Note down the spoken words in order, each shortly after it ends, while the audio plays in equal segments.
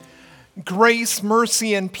Grace,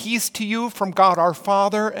 mercy, and peace to you from God our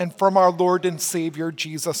Father and from our Lord and Savior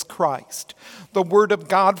Jesus Christ. The word of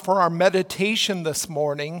God for our meditation this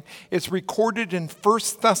morning is recorded in 1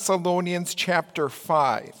 Thessalonians chapter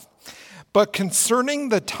 5. But concerning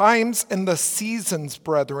the times and the seasons,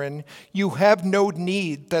 brethren, you have no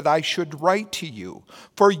need that I should write to you,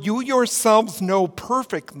 for you yourselves know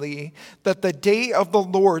perfectly that the day of the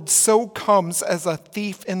Lord so comes as a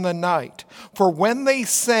thief in the night. For when they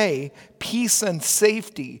say peace and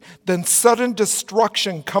safety, then sudden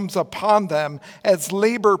destruction comes upon them as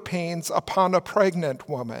labor pains upon a pregnant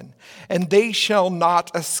woman, and they shall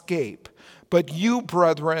not escape. But you,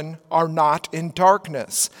 brethren, are not in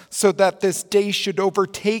darkness, so that this day should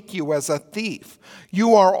overtake you as a thief.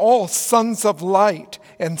 You are all sons of light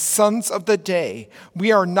and sons of the day.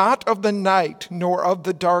 We are not of the night nor of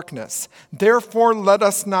the darkness. Therefore, let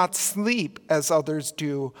us not sleep as others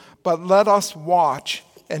do, but let us watch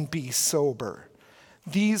and be sober.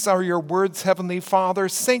 These are your words, Heavenly Father.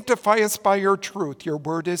 Sanctify us by your truth. Your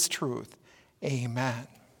word is truth. Amen.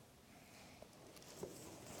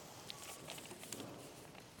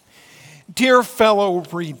 Dear fellow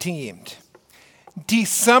redeemed,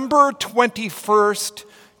 December 21st,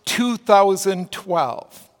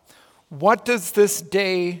 2012. What does this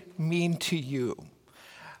day mean to you?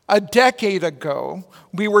 A decade ago,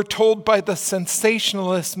 we were told by the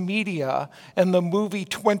sensationalist media and the movie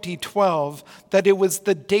 2012 that it was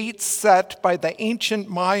the date set by the ancient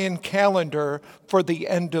Mayan calendar for the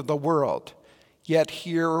end of the world. Yet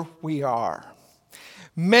here we are.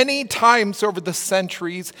 Many times over the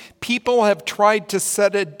centuries, people have tried to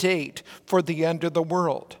set a date for the end of the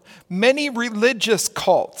world. Many religious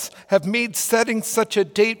cults have made setting such a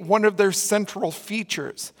date one of their central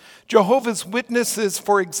features. Jehovah's Witnesses,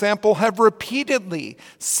 for example, have repeatedly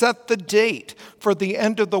set the date for the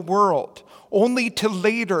end of the world, only to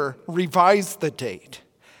later revise the date.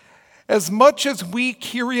 As much as we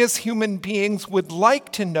curious human beings would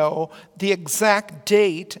like to know the exact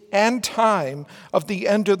date and time of the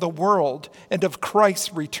end of the world and of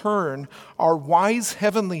Christ's return, our wise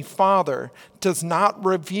Heavenly Father does not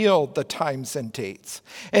reveal the times and dates.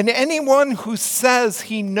 And anyone who says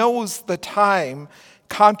he knows the time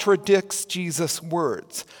contradicts Jesus'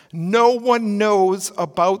 words. No one knows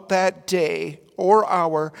about that day or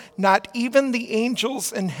hour, not even the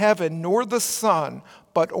angels in heaven, nor the Son,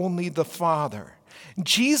 but only the Father.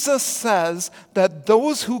 Jesus says that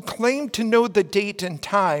those who claim to know the date and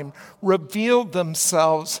time reveal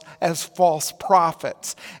themselves as false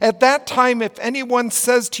prophets. At that time, if anyone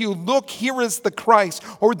says to you, "Look, here is the Christ,"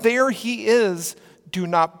 or "There he is," do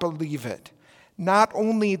not believe it. Not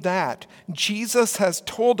only that, Jesus has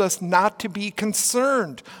told us not to be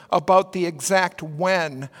concerned about the exact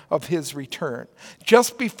when of his return.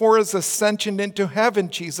 Just before his ascension into heaven,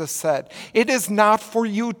 Jesus said, "It is not for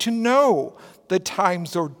you to know the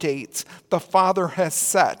times or dates the Father has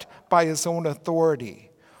set by his own authority."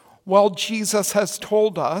 Well, Jesus has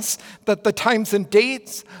told us that the times and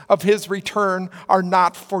dates of his return are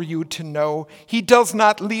not for you to know. He does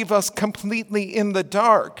not leave us completely in the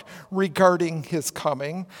dark regarding his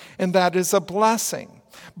coming, and that is a blessing.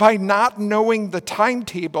 By not knowing the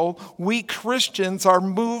timetable, we Christians are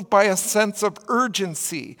moved by a sense of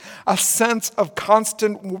urgency, a sense of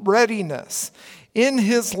constant readiness. In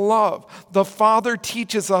his love, the Father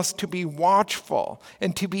teaches us to be watchful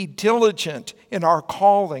and to be diligent in our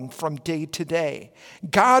calling from day to day.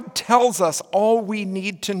 God tells us all we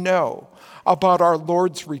need to know about our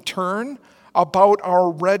Lord's return, about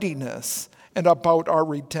our readiness, and about our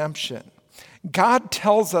redemption. God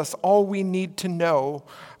tells us all we need to know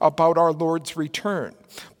about our Lord's return.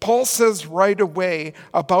 Paul says right away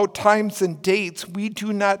about times and dates we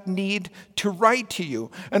do not need to write to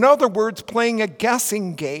you. In other words, playing a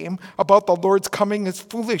guessing game about the Lord's coming is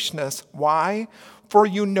foolishness. Why? For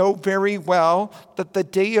you know very well that the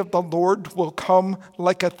day of the Lord will come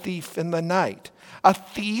like a thief in the night. A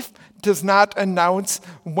thief does not announce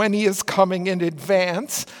when he is coming in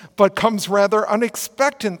advance, but comes rather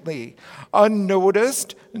unexpectedly,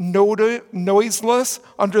 unnoticed, noiseless,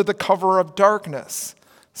 under the cover of darkness.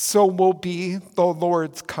 So will be the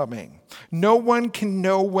Lord's coming. No one can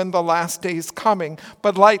know when the last day is coming,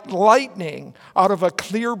 but like lightning out of a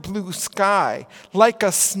clear blue sky, like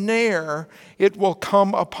a snare, it will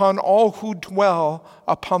come upon all who dwell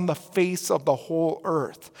upon the face of the whole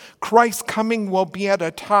earth. Christ's coming will be at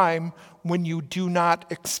a time when you do not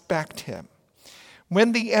expect him.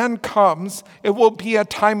 When the end comes, it will be a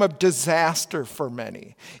time of disaster for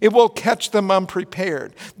many. It will catch them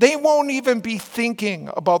unprepared. They won't even be thinking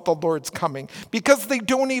about the Lord's coming because they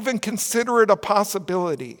don't even consider it a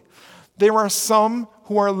possibility. There are some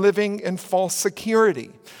who are living in false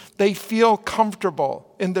security. They feel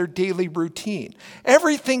comfortable in their daily routine.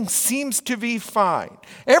 Everything seems to be fine.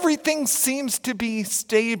 Everything seems to be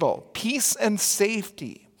stable, peace and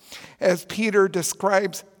safety. As Peter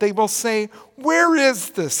describes, they will say, "Where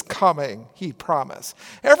is this coming?" he promised.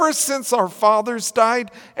 Ever since our fathers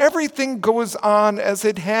died, everything goes on as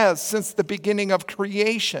it has since the beginning of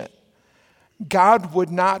creation. God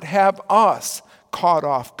would not have us caught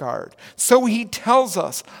off guard. So he tells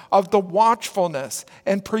us of the watchfulness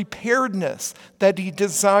and preparedness that he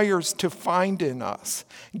desires to find in us.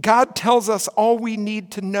 God tells us all we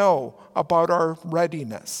need to know about our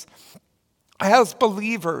readiness. As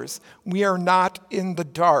believers, we are not in the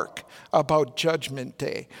dark about Judgment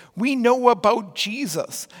Day. We know about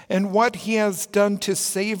Jesus and what he has done to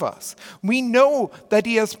save us. We know that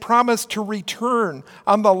he has promised to return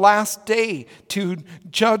on the last day to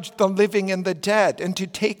judge the living and the dead and to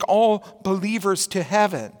take all believers to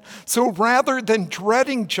heaven. So rather than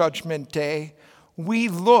dreading Judgment Day, we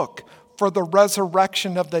look for the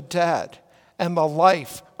resurrection of the dead and the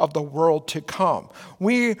life of the world to come.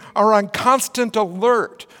 We are on constant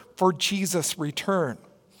alert for Jesus' return.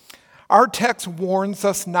 Our text warns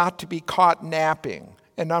us not to be caught napping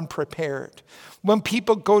and unprepared. When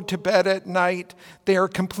people go to bed at night, they are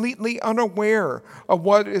completely unaware of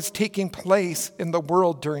what is taking place in the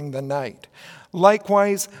world during the night.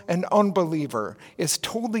 Likewise, an unbeliever is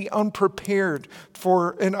totally unprepared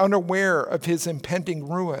for and unaware of his impending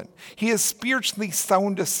ruin. He is spiritually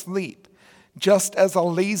sound asleep. Just as a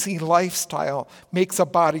lazy lifestyle makes a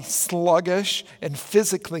body sluggish and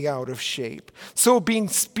physically out of shape, so being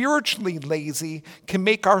spiritually lazy can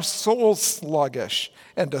make our souls sluggish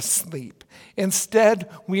and asleep. Instead,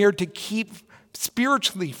 we are to keep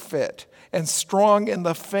spiritually fit and strong in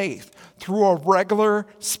the faith through a regular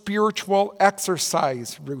spiritual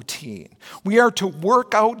exercise routine. We are to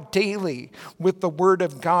work out daily with the Word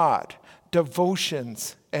of God,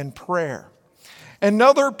 devotions, and prayer.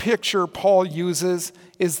 Another picture Paul uses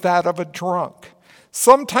is that of a drunk.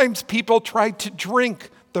 Sometimes people try to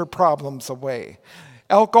drink their problems away.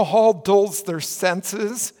 Alcohol dulls their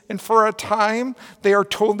senses, and for a time, they are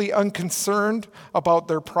totally unconcerned about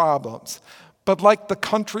their problems. But like the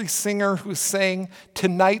country singer who sang,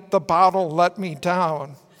 "Tonight the bottle let me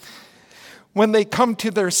down," when they come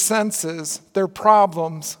to their senses, their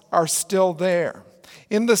problems are still there.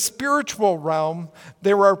 In the spiritual realm,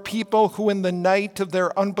 there are people who in the night of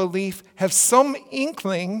their unbelief have some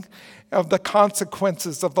inkling of the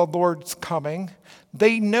consequences of the Lord's coming.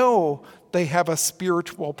 They know they have a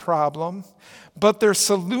spiritual problem, but their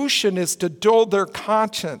solution is to dull their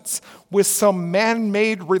conscience with some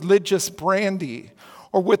man-made religious brandy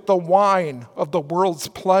or with the wine of the world's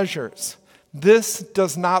pleasures. This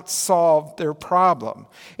does not solve their problem.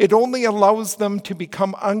 It only allows them to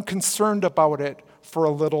become unconcerned about it for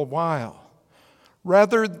a little while.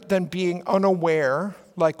 Rather than being unaware,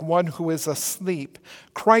 like one who is asleep,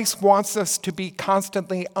 Christ wants us to be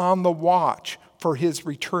constantly on the watch for his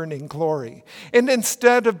return in glory. And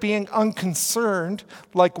instead of being unconcerned,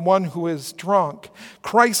 like one who is drunk,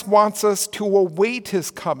 Christ wants us to await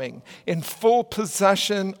his coming in full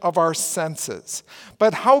possession of our senses.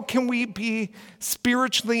 But how can we be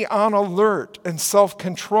spiritually on alert and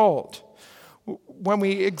self-controlled? When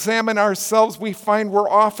we examine ourselves, we find we're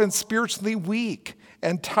often spiritually weak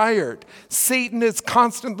and tired. Satan is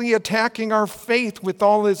constantly attacking our faith with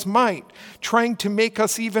all his might, trying to make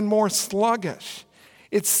us even more sluggish.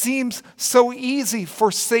 It seems so easy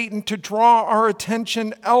for Satan to draw our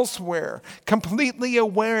attention elsewhere, completely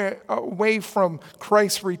away from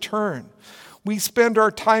Christ's return. We spend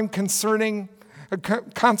our time concentrating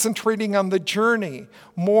on the journey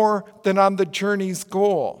more than on the journey's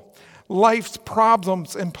goal. Life's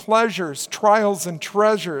problems and pleasures, trials and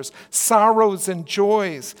treasures, sorrows and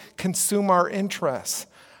joys consume our interests.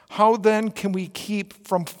 How then can we keep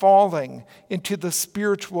from falling into the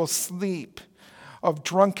spiritual sleep of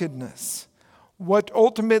drunkenness? What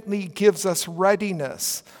ultimately gives us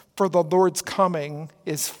readiness for the Lord's coming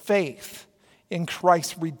is faith in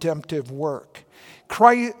Christ's redemptive work.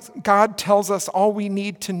 God tells us all we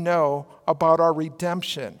need to know about our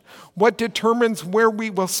redemption. What determines where we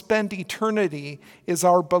will spend eternity is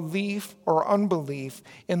our belief or unbelief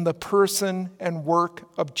in the person and work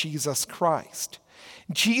of Jesus Christ.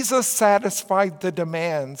 Jesus satisfied the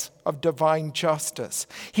demands of divine justice.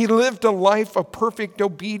 He lived a life of perfect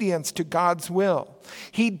obedience to God's will.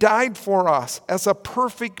 He died for us as a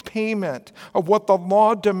perfect payment of what the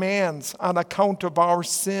law demands on account of our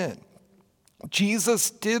sin.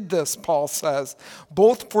 Jesus did this, Paul says,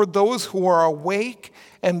 both for those who are awake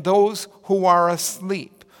and those who are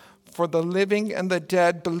asleep. for the living and the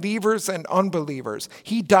dead, believers and unbelievers.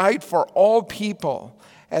 He died for all people.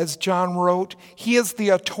 As John wrote, he is the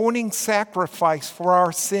atoning sacrifice for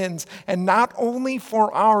our sins, and not only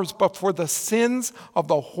for ours, but for the sins of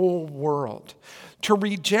the whole world. To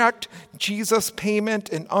reject Jesus' payment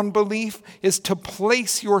in unbelief is to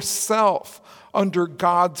place yourself under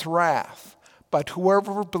God's wrath. But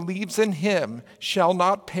whoever believes in him shall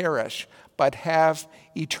not perish, but have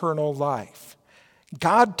eternal life.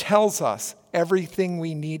 God tells us everything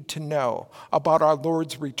we need to know about our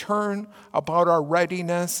Lord's return, about our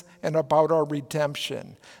readiness, and about our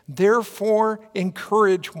redemption. Therefore,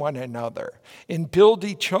 encourage one another and build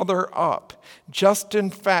each other up, just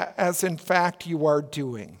as in fact you are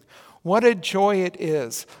doing. What a joy it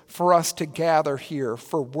is for us to gather here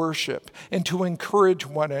for worship and to encourage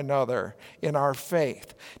one another in our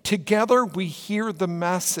faith. Together we hear the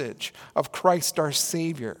message of Christ our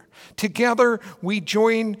Savior. Together we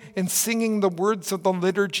join in singing the words of the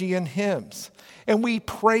liturgy and hymns, and we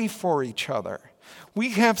pray for each other. We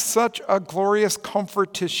have such a glorious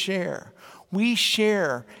comfort to share. We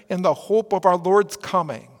share in the hope of our Lord's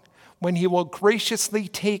coming, when he will graciously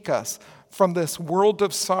take us from this world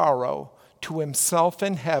of sorrow to himself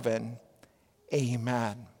in heaven.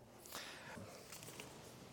 Amen.